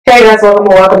Hey guys,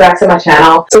 welcome back to my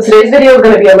channel. So today's video is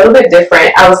going to be a little bit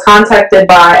different. I was contacted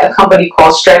by a company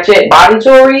called Stretch It Body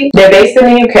Jewelry. They're based in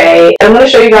the UK. And I'm going to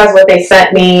show you guys what they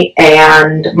sent me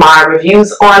and my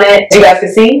reviews on it. As you guys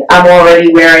can see, I'm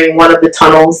already wearing one of the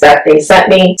tunnels that they sent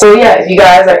me. So yeah, if you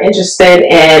guys are interested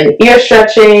in ear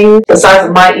stretching, the size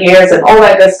of my ears and all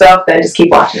that good stuff, then just keep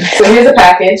watching. So here's a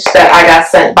package that I got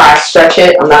sent by Stretch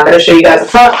It. I'm not going to show you guys the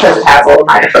front because it has all of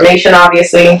my information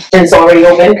obviously. And it's already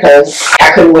open because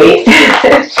I couldn't wait.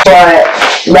 But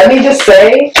let me just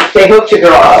say, they hooked your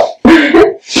girl up.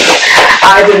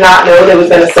 I did not know they was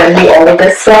going to send me all of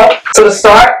this stuff. So to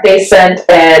start, they sent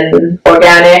an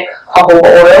organic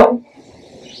jojoba oil.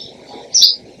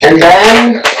 And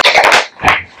then,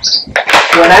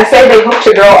 when I say they hooked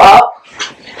your girl up,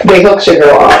 they hooked your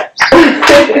girl up.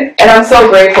 And I'm so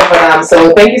grateful for them.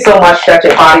 So thank you so much, Stretch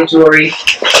It Body Jewelry,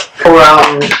 for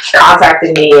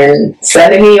contacting me and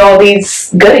sending me all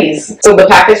these goodies. So the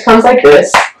package comes like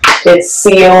this. It's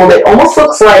sealed. It almost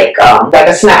looks like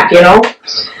a snack, you know?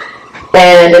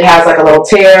 And it has like a little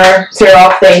tear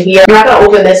off thing here. I'm not going to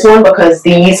open this one because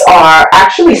these are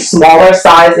actually smaller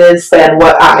sizes than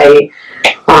what I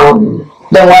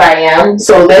am.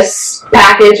 So this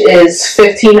package is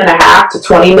 15.5 to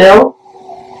 20 mil.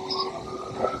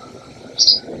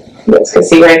 You guys can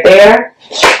see right there.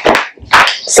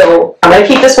 So I'm going to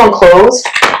keep this one closed,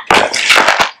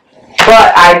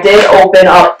 but I did open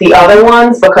up the other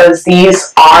ones because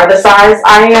these are the size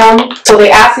I am. So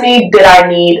they asked me, did I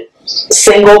need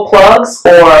single plugs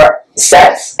or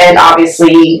sets? And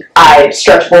obviously I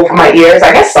stretch both of my ears.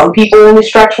 I guess some people only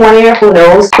stretch one ear, who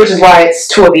knows, which is why it's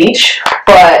 2 of each.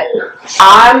 But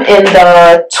I'm in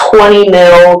the 20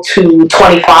 mil to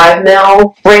 25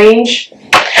 mil range.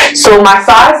 So my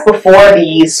size before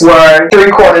these were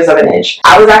 3/4 of an inch.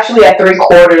 I was actually at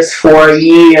 3/4 for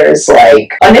years.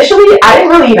 Like initially, I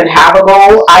didn't really even have a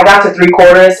goal. I got to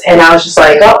 3/4 and I was just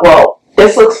like, oh, well,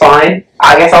 this looks fine.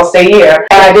 I guess I'll stay here.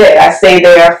 And I did. I stayed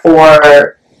there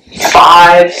for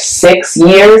 5-6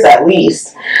 years at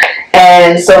least.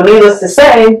 And so needless to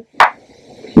say,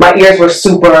 my ears were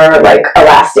super like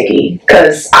elasticy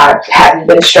because I hadn't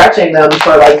been stretching them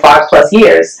for like 5+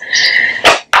 years.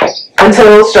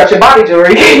 Until Stretch It Body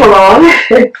Jewelry came along,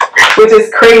 which is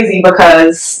crazy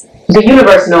because the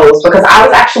universe knows, because I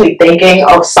was actually thinking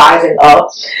of sizing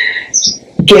up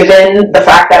given the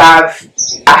fact that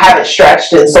I haven't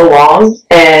stretched in so long,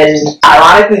 and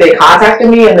ironically they contacted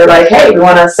me and they're like, hey, we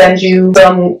want to send you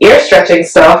some ear stretching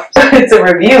stuff to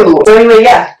review. So anyway,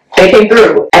 yeah, they came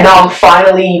through, and now I'm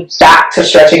finally back to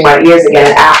stretching my ears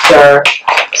again after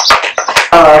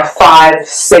a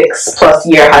 5-6+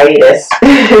 year hiatus.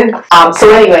 So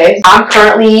anyway, I'm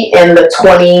currently in the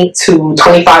 20 to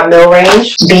 25 mil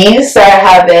range. These that I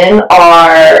have in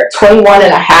are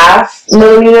 21.5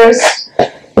 millimeters.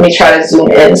 Let me try to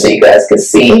zoom in so you guys can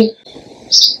see.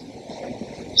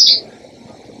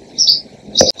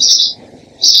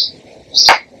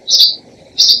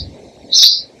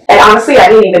 And honestly, I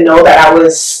didn't even know that I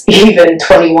was even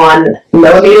 21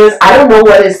 millimeters. I don't know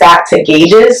what is that to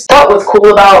gauges. But what's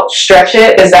cool about Stretch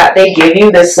It is that they give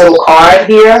you this little card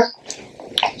here.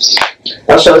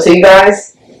 I'll show it to you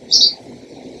guys.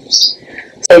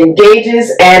 In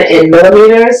gauges and in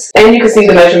millimeters. And you can see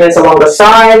the measurements along the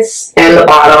sides and the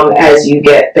bottom as you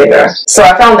get bigger. So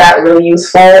I found that really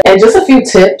useful. And just a few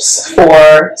tips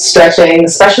for stretching,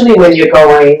 especially when you're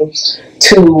going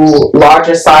to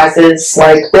larger sizes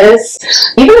like this.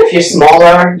 Even if you're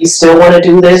smaller, you still want to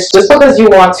do this just because you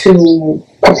want to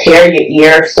prepare your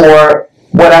ear for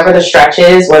whatever the stretch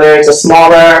is, whether it's a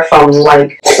smaller from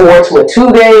like 4 to a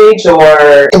 2 gauge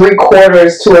or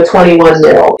 3/4 to a 21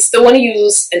 mil. Still want to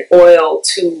use an oil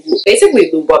to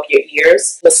basically lube up your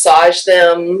ears, massage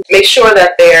them, make sure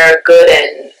that they're good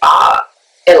and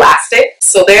elastic.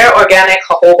 So their organic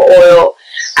jojoba oil,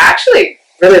 I actually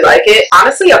really like it.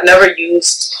 Honestly, I've never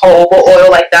used jojoba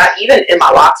oil like that, even in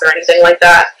my locks or anything like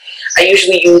that. I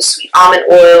usually use sweet almond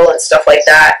oil and stuff like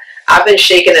that. I've been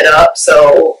shaking it up,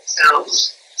 so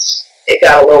it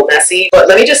got a little messy. But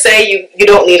let me just say, you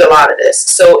don't need a lot of this.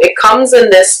 So it comes in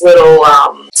this little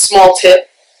small tip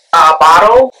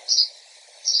bottle.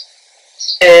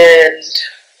 And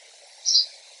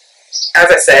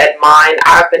as I said,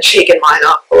 I've been shaking mine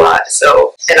up a lot.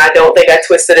 So, and I don't think I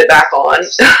twisted it back on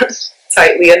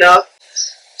tightly enough.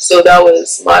 So that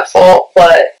was my fault.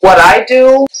 But what I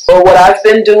do, or what I've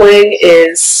been doing,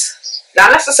 is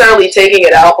not necessarily taking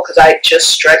it out because I just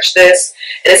stretched this.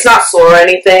 And it's not sore or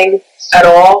anything at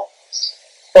all.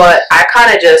 But I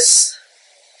kind of just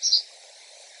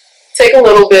take a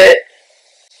little bit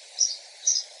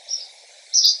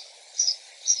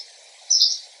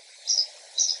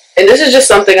And this is just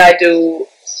something I do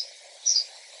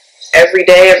every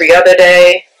day, every other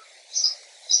day.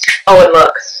 Oh, and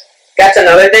look, that's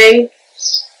another thing.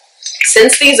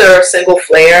 Since these are single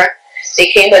flare,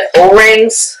 they came with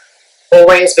O-rings.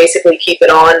 O-rings basically keep it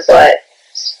on, but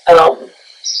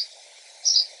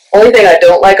only thing I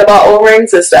don't like about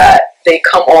O-rings is that they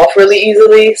come off really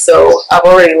easily, so I've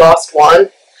already lost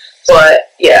one. But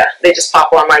yeah, they just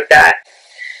pop on like that.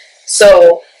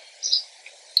 So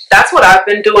that's what I've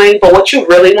been doing, but what you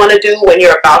really want to do when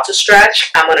you're about to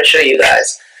stretch, I'm going to show you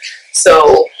guys.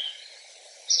 So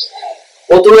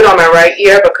we'll do it on my right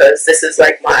ear because this is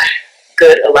like my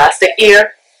good elastic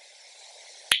ear.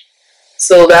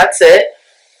 So that's it,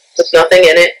 with nothing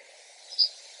in it.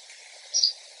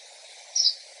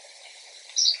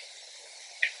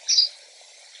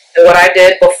 And what I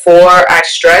did before I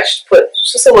stretched, put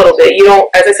just a little bit. You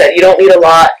don't, as I said, you don't need a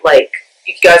lot. Like,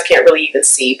 you guys can't really even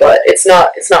see, but it's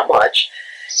not much.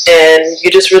 And you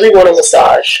just really want to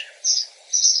massage.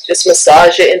 Just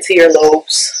massage it into your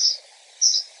lobes.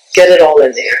 Get it all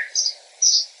in there.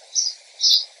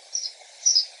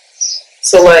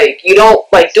 So like, you don't,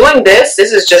 like doing this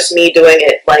is just me doing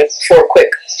it like for a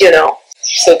quick, you know.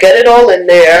 So get it all in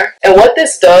there. And what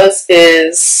this does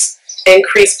is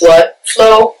increase blood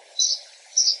flow,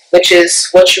 which is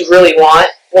what you really want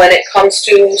when it comes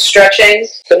to stretching.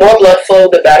 The more blood flow,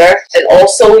 the better. And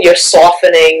also you're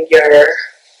softening your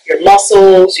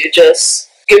muscles. You're just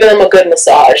giving them a good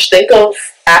massage. Think of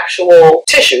actual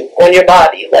tissue on your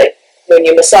body. Like when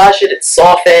you massage it, it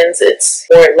softens, it's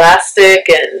more elastic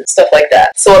and stuff like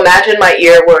that. So imagine my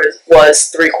ear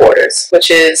was 3/4,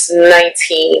 which is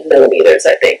 19 millimeters,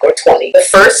 I think, or 20. The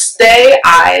first day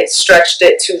I stretched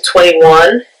it to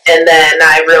 21. And then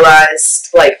I realized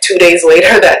like 2 days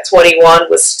later that 21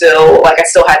 was still, like I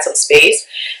still had some space.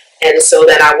 And so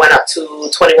then I went up to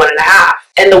 21.5.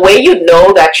 And the way you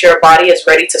know that your body is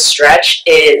ready to stretch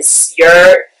is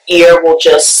your ear will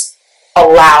just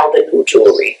allow the new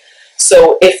jewelry.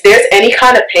 So if there's any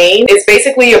kind of pain, it's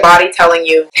basically your body telling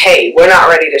you, hey, we're not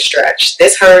ready to stretch.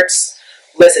 This hurts.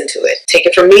 Listen to it. Take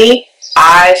it from me.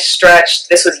 I stretched,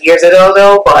 this was years ago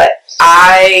though, but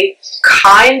I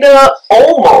kind of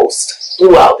almost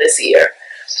blew out this ear,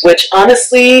 which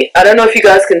honestly, I don't know if you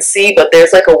guys can see, but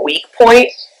there's like a weak point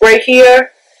right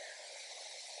here.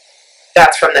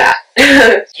 That's from that.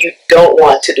 You don't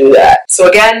want to do that. So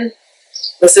again,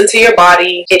 listen to your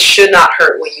body. It should not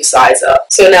hurt when you size up.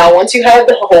 So now once you have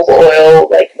the jojoba oil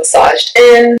like massaged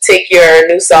in, take your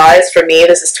new size. For me,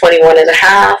 this is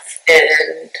 21.5,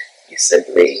 and you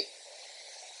simply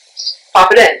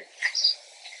pop it in.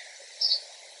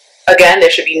 Again, there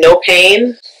should be no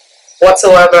pain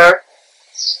whatsoever.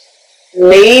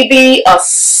 Maybe a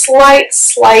slight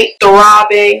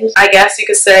throbbing, I guess you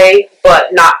could say,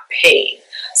 but not pain.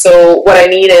 So what I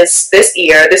mean is this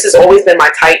ear, this has always been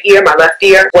my tight ear, my left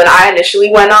ear. When I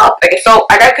initially went up, like it felt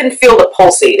like I couldn't feel the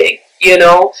pulsating, you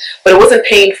know, but it wasn't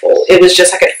painful. It was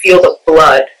just I could feel the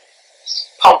blood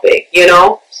pumping, you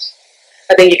know.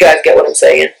 I think you guys get what I'm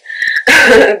saying.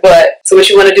 But so what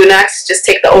you want to do next, just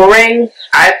take the O-ring.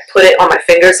 I put it on my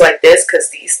fingers like this because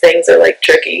these things are like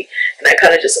tricky, and I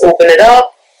kind of just open it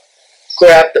up,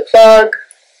 grab the plug,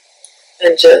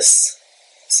 and just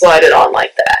slide it on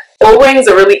like that. O-rings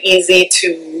are really easy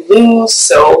to lose,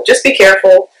 so just be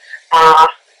careful.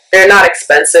 They're not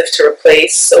expensive to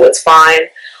replace, so it's fine.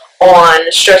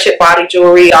 On Stretch It Body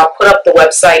Jewelry, I'll put up the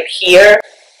website here.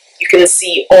 You can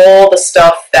see all the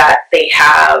stuff that they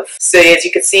have. So as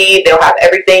you can see, they'll have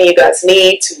everything you guys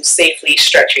need to safely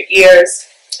stretch your ears.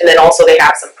 And then also they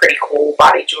have some pretty cool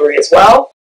body jewelry as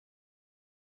well.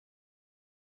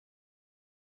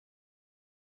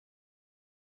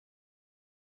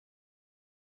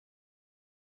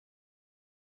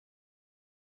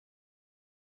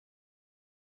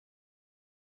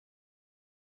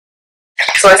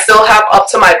 So I still have up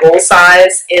to my goal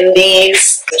size in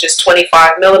these, which is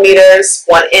 25 millimeters,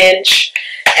 1 inch,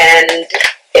 and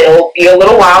it'll be a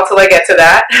little while till I get to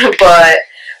that, but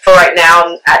for right now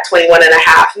I'm at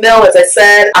 21.5 mil, as I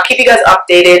said. I'll keep you guys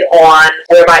updated on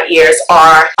where my ears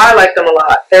are. I like them a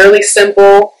lot. They're really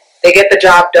simple. They get the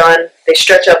job done. They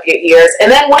stretch up your ears.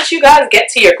 And then once you guys get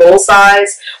to your goal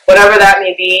size, whatever that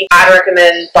may be, I'd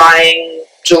recommend buying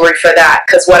jewelry for that,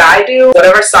 because what I do,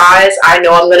 whatever size I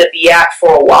know I'm going to be at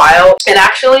for a while, and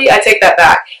actually I take that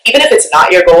back, even if it's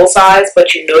not your goal size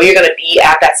but you know you're going to be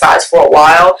at that size for a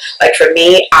while, like for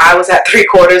me, I was at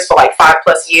 3/4 for like 5+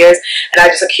 years, and I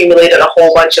just accumulated a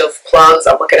whole bunch of plugs.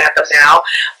 I'm looking at them now,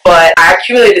 but I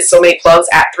accumulated so many plugs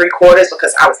at 3/4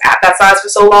 because I was at that size for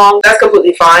so long. That's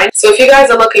completely fine. So if you guys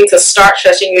are looking to start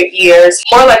stretching your ears,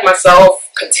 or like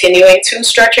myself, continuing to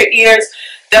stretch your ears,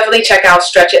 definitely check out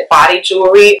Stretch It Body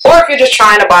Jewelry, or if you're just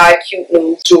trying to buy cute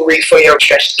new jewelry for your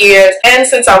stretched ears. And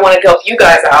since I want to help you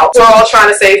guys out, we're all trying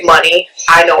to save money.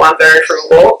 I know I'm very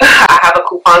frugal. I have a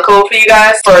coupon code for you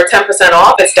guys for 10%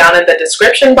 off. It's down in the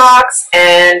description box.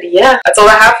 And yeah, that's all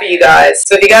I have for you guys.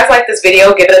 So if you guys like this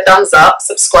video, give it a thumbs up,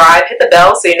 subscribe, hit the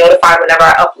bell so you're notified whenever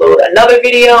I upload another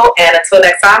video. And until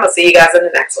next time, I'll see you guys in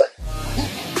the next one.